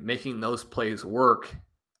competent in making those plays work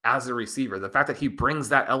as a receiver. The fact that he brings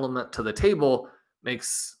that element to the table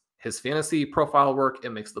makes his fantasy profile work.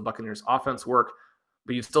 It makes the Buccaneers offense work,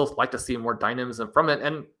 but you still like to see more dynamism from it.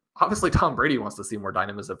 And obviously Tom Brady wants to see more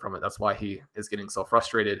dynamism from it. That's why he is getting so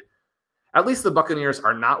frustrated. At least the Buccaneers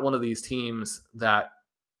are not one of these teams that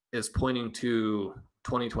is pointing to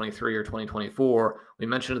 2023 or 2024. We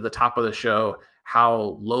mentioned at the top of the show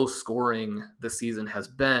how low scoring this season has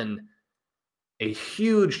been. A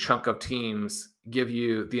huge chunk of teams give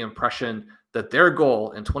you the impression that their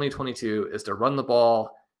goal in 2022 is to run the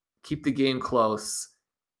ball, keep the game close,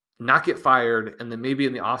 not get fired, and then maybe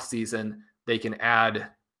in the offseason they can add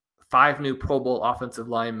 5 new Pro Bowl offensive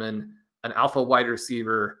linemen, an alpha wide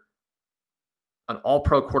receiver, an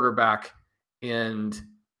all-pro quarterback, and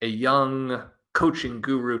a young coaching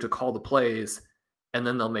guru to call the plays, and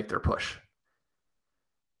then they'll make their push.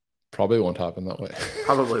 Probably won't happen that way.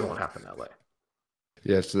 Probably won't happen that way.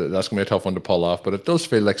 Yes, that's going to be a tough one to pull off, but it does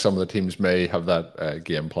feel like some of the teams may have that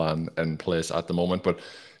game plan in place at the moment. But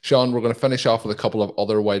Sean, we're going to finish off with a couple of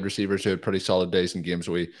other wide receivers who had pretty solid days in games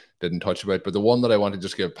that we didn't touch about. But the one that I want to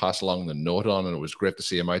just pass along the note on, and it was great to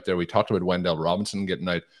see him out there. We talked about Wendell Robinson getting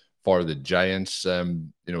out for the Giants,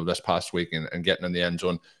 this past week and getting in the end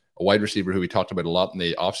zone. A wide receiver who we talked about a lot in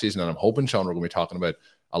the offseason, and I'm hoping, Sean, we're going to be talking about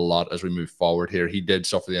a lot as we move forward here. He did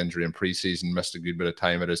suffer the injury in preseason, missed a good bit of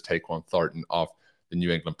time. It is Tyquan Thornton off the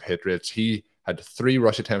New England Patriots. He had 3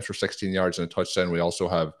 rush attempts for 16 yards and a touchdown. We also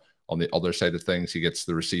have, on the other side of things, he gets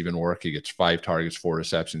the receiving work. He gets 5 targets, 4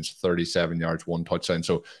 receptions, 37 yards, 1 touchdown.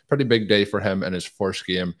 So pretty big day for him in his first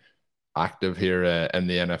game active here in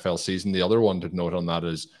the NFL season. The other one to note on that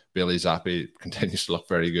is Bailey Zappi continues to look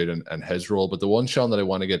very good in his role. But the one, Sean, that I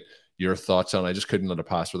want to get your thoughts on, I just couldn't let it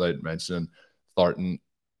pass without mentioning Thornton.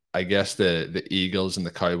 I guess the Eagles and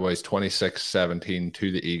the Cowboys, 26-17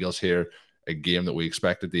 to the Eagles here, a game that we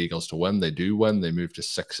expected the Eagles to win. They do win. They move to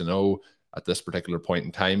 6-0 at this particular point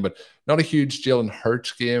in time, but not a huge Jalen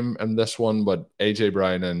Hurts game in this one, but AJ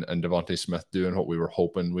Brown and Devontae Smith doing what we were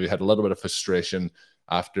hoping. We had a little bit of frustration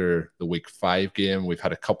after the week 5 game. We've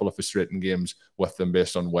had a couple of frustrating games with them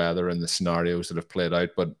based on weather and the scenarios that have played out,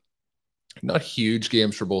 but not huge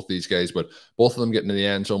games for both these guys, but both of them getting to the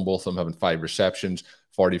end zone, both of them having 5 receptions,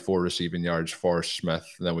 44 receiving yards for Smith,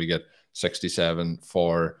 and then we get 67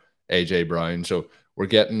 for AJ Brown. So we're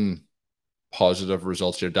getting positive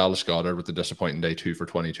results here. Dallas Goedert with the disappointing day 2 for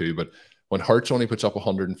 22, but when Hurts only puts up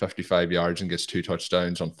 155 yards and gets 2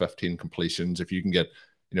 touchdowns on 15 completions, if you can get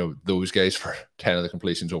those guys for 10 of the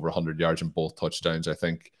completions over 100 yards and both touchdowns, I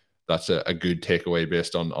think that's a good takeaway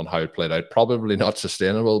based on how it played out. Probably not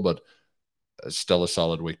sustainable, but still a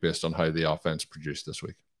solid week based on how the offense produced this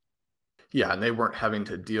week. Yeah, and they weren't having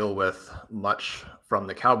to deal with much from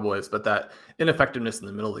the Cowboys, but that ineffectiveness in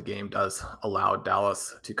the middle of the game does allow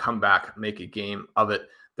Dallas to come back, make a game of it.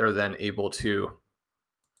 They're then able to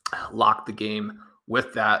lock the game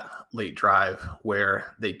with that late drive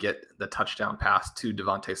where they get the touchdown pass to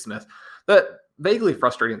Devontae Smith. The vaguely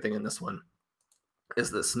frustrating thing in this one is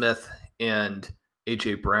that Smith and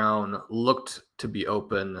AJ Brown looked to be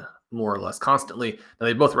open more or less constantly. Now,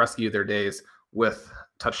 they both rescue their days with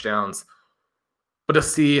touchdowns. But to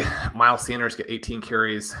see Miles Sanders get 18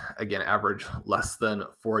 carries, again, average less than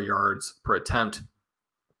 4 yards per attempt.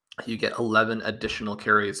 You get 11 additional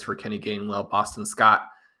carries for Kenny Gainwell, Boston Scott.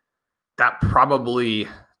 That probably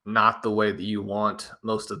not the way that you want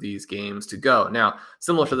most of these games to go. Now,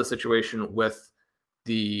 similar to the situation with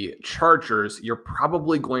the Chargers, you're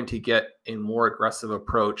probably going to get a more aggressive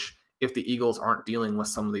approach if the Eagles aren't dealing with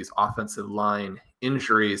some of these offensive line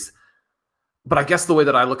injuries. But I guess the way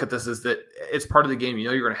that I look at this is that it's part of the game.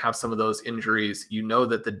 You're going to have some of those injuries. You know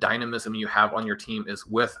that the dynamism you have on your team is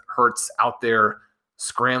with Hurts out there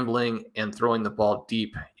scrambling and throwing the ball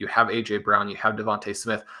deep. You have AJ Brown, you have Devontae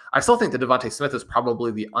Smith. I still think that Devontae Smith is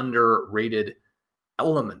probably the underrated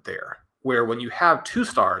element there, where when you have 2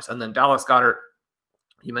 stars and then Dallas Goedert,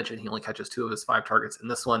 you mentioned he only catches 2 of his 5 targets in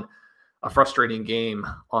this one, a frustrating game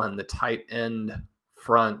on the tight end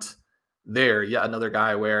front there. Yet another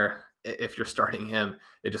guy where if you're starting him,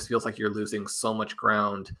 it just feels like you're losing so much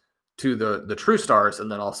ground to the true stars,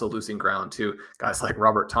 and then also losing ground to guys like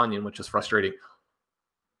Robert Tonyan, which is frustrating.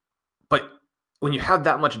 But when you have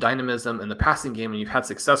that much dynamism in the passing game and you've had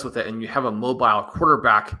success with it, and you have a mobile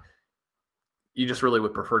quarterback, you just really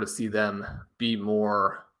would prefer to see them be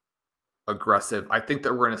more aggressive. I think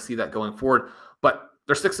that we're going to see that going forward, but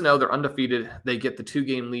they're 6-0. They're undefeated. They get the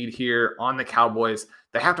 2-game lead here on the Cowboys.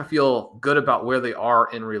 They have to feel good about where they are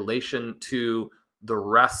in relation to the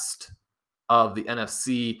rest of the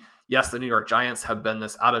NFC. Yes, the New York Giants have been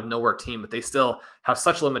this out of nowhere team, but they still have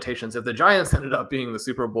such limitations. If the Giants ended up being the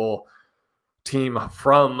Super Bowl team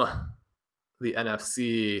from the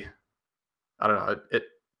NFC, I don't know, it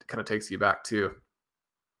kind of takes you back to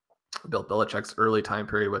Bill Belichick's early time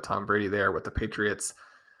period with Tom Brady there with the Patriots,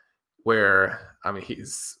 where, I mean,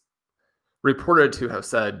 he's reported to have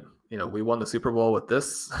said, you know, we won the Super Bowl with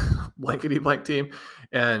this blankety blank team.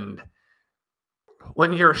 And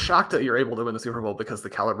when you're shocked that you're able to win the Super Bowl because the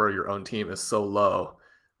caliber of your own team is so low,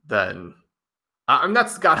 then I mean,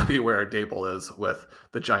 that's got to be where Dable is with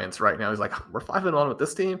the Giants right now. He's like, we're 5-1 with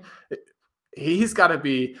this team. He's got to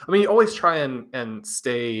be, I mean, you always try and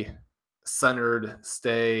stay centered,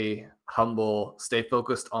 stay humble, stay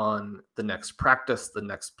focused on the next practice, the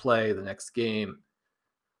next play, the next game.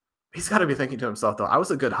 He's got to be thinking to himself, though, I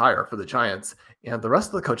was a good hire for the Giants, and the rest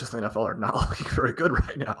of the coaches in the NFL are not looking very good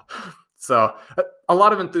right now. So a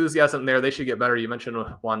lot of enthusiasm there. They should get better. You mentioned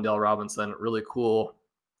Wan'Dale Robinson. Really cool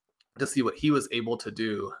to see what he was able to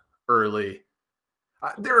do early.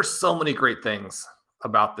 There are so many great things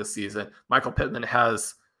about this season. Michael Pittman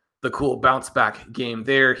has the cool bounce back game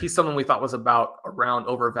there. He's someone we thought was about around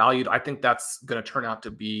overvalued. I think that's going to turn out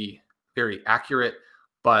to be very accurate,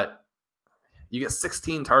 but you get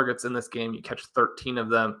 16 targets in this game. You catch 13 of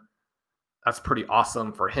them. That's pretty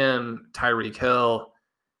awesome for him. Tyreek Hill,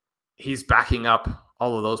 he's backing up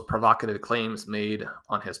all of those provocative claims made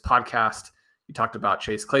on his podcast. You talked about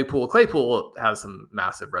Chase Claypool. Claypool has some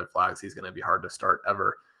massive red flags. He's going to be hard to start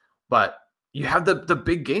ever. But you have the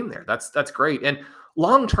big game there. That's great. And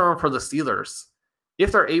long-term for the Steelers,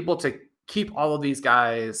 if they're able to keep all of these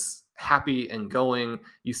guys happy and going,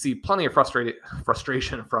 you see plenty of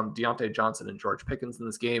frustration from Deontay Johnson and George Pickens in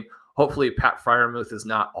this game. Hopefully Pat Freiermuth is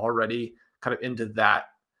not already kind of into that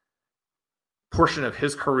portion of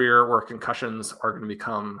his career where concussions are going to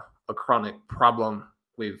become a chronic problem.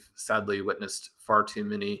 We've sadly witnessed far too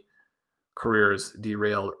many careers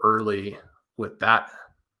derailed early with that.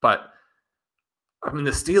 But I mean,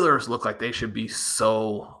 the Steelers look like they should be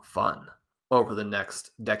so fun over the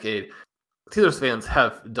next decade. Steelers fans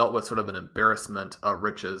have dealt with sort of an embarrassment of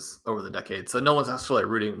riches over the decade. So no one's necessarily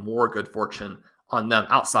rooting more good fortune on them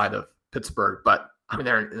outside of Pittsburgh. But I mean,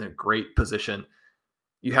 they're in a great position.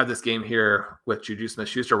 You have this game here with Juju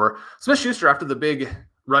Smith-Schuster, where Smith-Schuster, after the big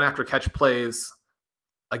run after catch plays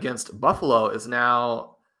against Buffalo, is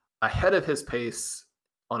now ahead of his pace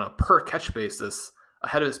on a per catch basis,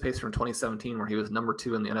 ahead of his pace from 2017, where he was number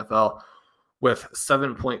 2 in the NFL with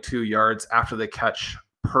 7.2 yards after the catch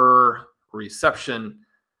per reception.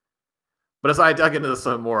 But as I dug into this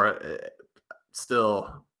some more,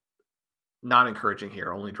 still not encouraging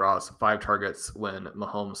here. Only draws 5 targets when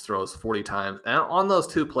Mahomes throws 40 times. And on those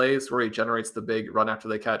 2 plays where he generates the big run after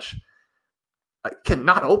the catch,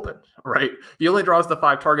 cannot open, right? He only draws the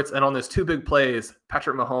 5 targets. And on those 2 big plays,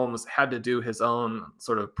 Patrick Mahomes had to do his own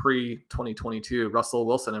sort of pre-2022 Russell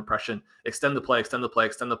Wilson impression. Extend the play, extend the play,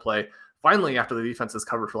 extend the play. Finally, after the defense is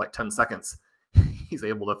covered for like 10 seconds, he's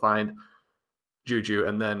able to find Juju,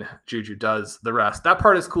 and then Juju does the rest. That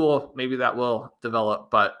part is cool. Maybe that will develop,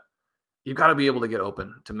 but you've got to be able to get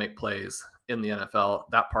open to make plays in the NFL.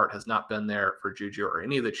 That part has not been there for Juju or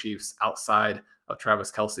any of the Chiefs outside of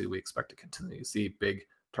Travis Kelce. We expect to continue to see big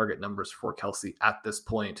target numbers for Kelce at this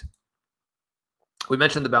point. We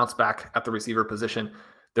mentioned the bounce back at the receiver position.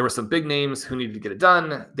 There were some big names who needed to get it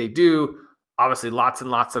done. They do. Obviously, lots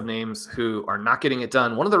and lots of names who are not getting it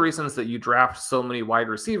done. One of the reasons that you draft so many wide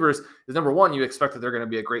receivers is, number one, you expect that they're going to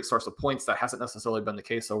be a great source of points. That hasn't necessarily been the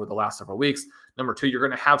case over the last several weeks. Number two, you're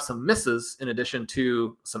going to have some misses in addition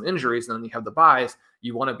to some injuries, and then you have the buys.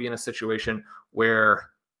 You want to be in a situation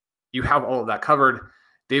where you have all of that covered.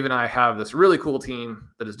 Dave and I have this really cool team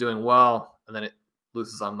that is doing well, and then it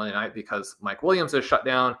loses on Monday night because Mike Williams is shut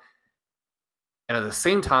down. And at the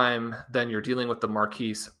same time, then you're dealing with the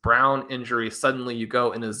Marquise Brown injury. Suddenly you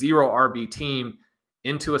go in a 0 RB team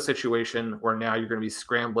into a situation where now you're going to be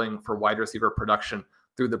scrambling for wide receiver production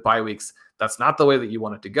through the bye weeks. That's not the way that you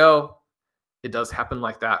want it to go. It does happen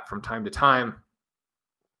like that from time to time.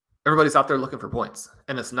 Everybody's out there looking for points.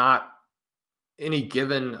 And it's not any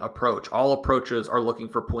given approach. All approaches are looking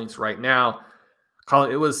for points right now.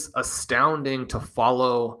 Colin, it was astounding to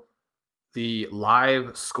follow the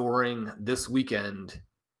live scoring this weekend.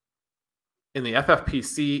 In the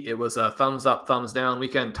FFPC, it was a thumbs up, thumbs down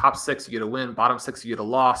weekend. Top 6, you get a win. Bottom 6, you get a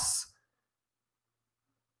loss.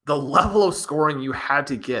 The level of scoring you had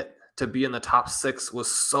to get to be in the top 6 was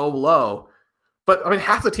so low. But, I mean,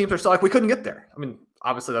 half the teams are still like, we couldn't get there. I mean,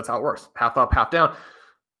 obviously that's how it works. Half up, half down.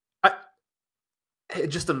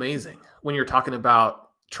 It's just amazing when you're talking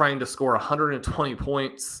about trying to score 120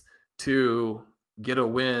 points to get a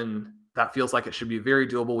win. That feels like it should be very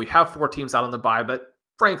doable. We have 4 teams out on the bye, but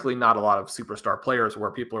frankly, not a lot of superstar players where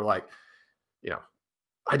people are like,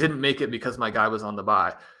 I didn't make it because my guy was on the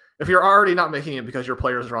bye. If you're already not making it because your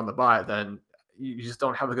players are on the bye, then you just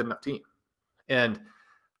don't have a good enough team. And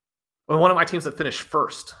when one of my teams that finished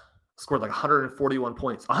first scored like 141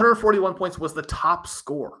 points, 141 points was the top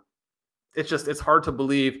score. It's hard to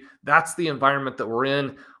believe that's the environment that we're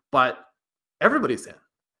in, but everybody's in.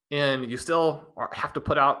 And you still have to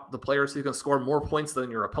put out the players who can score more points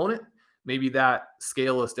than your opponent. Maybe that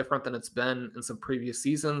scale is different than it's been in some previous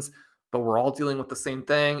seasons, but we're all dealing with the same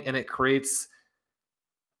thing, and it creates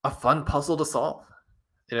a fun puzzle to solve.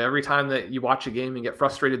 And every time that you watch a game and get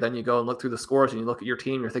frustrated, then you go and look through the scores and you look at your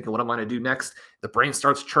team, you're thinking, what am I going to do next? The brain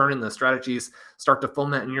starts churning, the strategies start to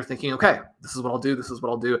foment, and you're thinking, okay, this is what I'll do. This is what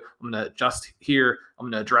I'll do. I'm going to adjust here. I'm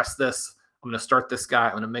going to address this. I'm going to start this guy.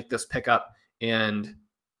 I'm going to make this pickup. And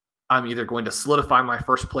I'm either going to solidify my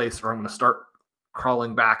first place or I'm going to start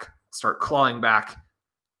crawling back, start clawing back.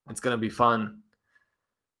 It's going to be fun.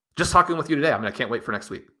 Just talking with you today. I can't wait for next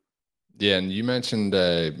week. Yeah, and you mentioned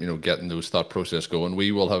getting those thought process going.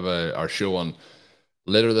 We will have our show on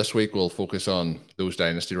later this week. We'll focus on those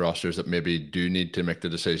dynasty rosters that maybe do need to make the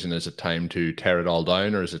decision. Is it time to tear it all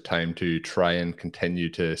down, or is it time to try and continue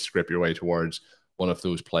to scrape your way towards one of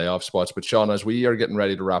those playoff spots? But Sean, as we are getting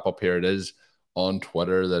ready to wrap up here, it is on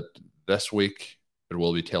Twitter that this week it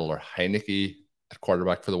will be Taylor Heinicke at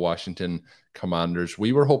quarterback for the Washington Commanders.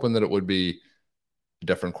 We were hoping that it would be a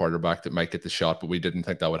different quarterback that might get the shot, but we didn't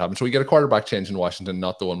think that would happen. So we get a quarterback change in Washington,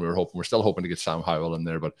 not the one we were hoping. We're still hoping to get Sam Howell in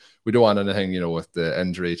there, but we don't want anything, with the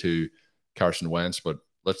injury to Carson Wentz. But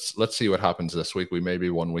let's see what happens this week. We may be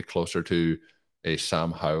 1 week closer to a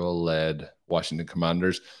Sam Howell-led Washington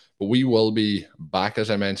Commanders. But we will be back, as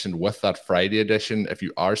I mentioned, with that Friday edition. If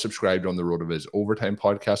you are subscribed on the RotoViz Overtime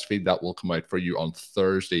podcast feed, that will come out for you on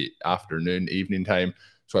Thursday afternoon, evening time.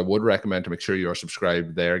 So I would recommend to make sure you are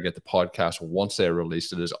subscribed there. Get the podcast once they're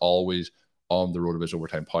released. It is always on the RotoViz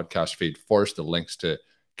Overtime podcast feed first. The links to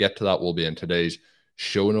get to that will be in today's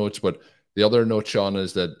show notes. But the other note, Sean,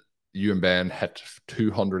 is that you and Ben hit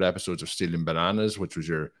 200 episodes of Stealing Bananas, which was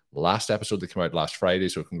your last episode that came out last Friday.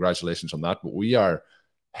 So congratulations on that. But we are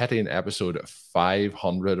hitting episode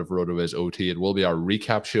 500 of RotoViz OT. It will be our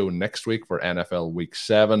recap show next week for NFL Week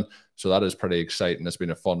 7. So that is pretty exciting. It's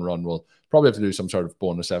been a fun run. We'll probably have to do some sort of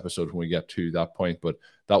bonus episode when we get to that point, but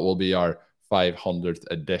that will be our 500th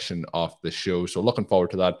edition of the show. So looking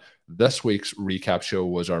forward to that. This week's recap show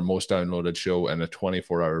was our most downloaded show in a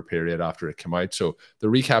 24-hour period after it came out. So the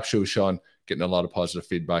recap show, Sean, getting a lot of positive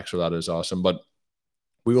feedback. So that is awesome. But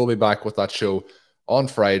we will be back with that show on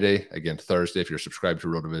Friday, again, Thursday, if you're subscribed to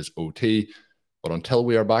RotoViz OT. But until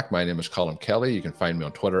we are back, my name is Colin Kelly. You can find me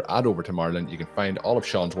on Twitter at @OverToMarlin. You can find all of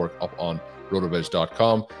Sean's work up on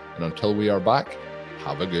rotoviz.com. And until we are back,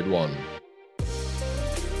 have a good one.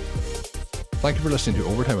 Thank you for listening to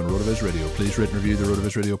Overtime on RotoViz Radio. Please rate and review the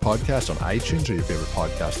RotoViz Radio podcast on iTunes or your favorite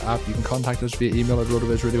podcast app. You can contact us via email at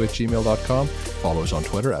rotovizradio@gmail.com. Follow us on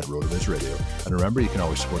Twitter at RotoViz Radio. And remember, you can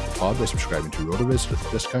always support the pod by subscribing to RotoViz with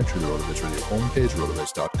a discount through the RotoViz Radio homepage,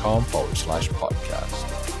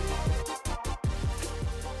 rotoviz.com/podcast.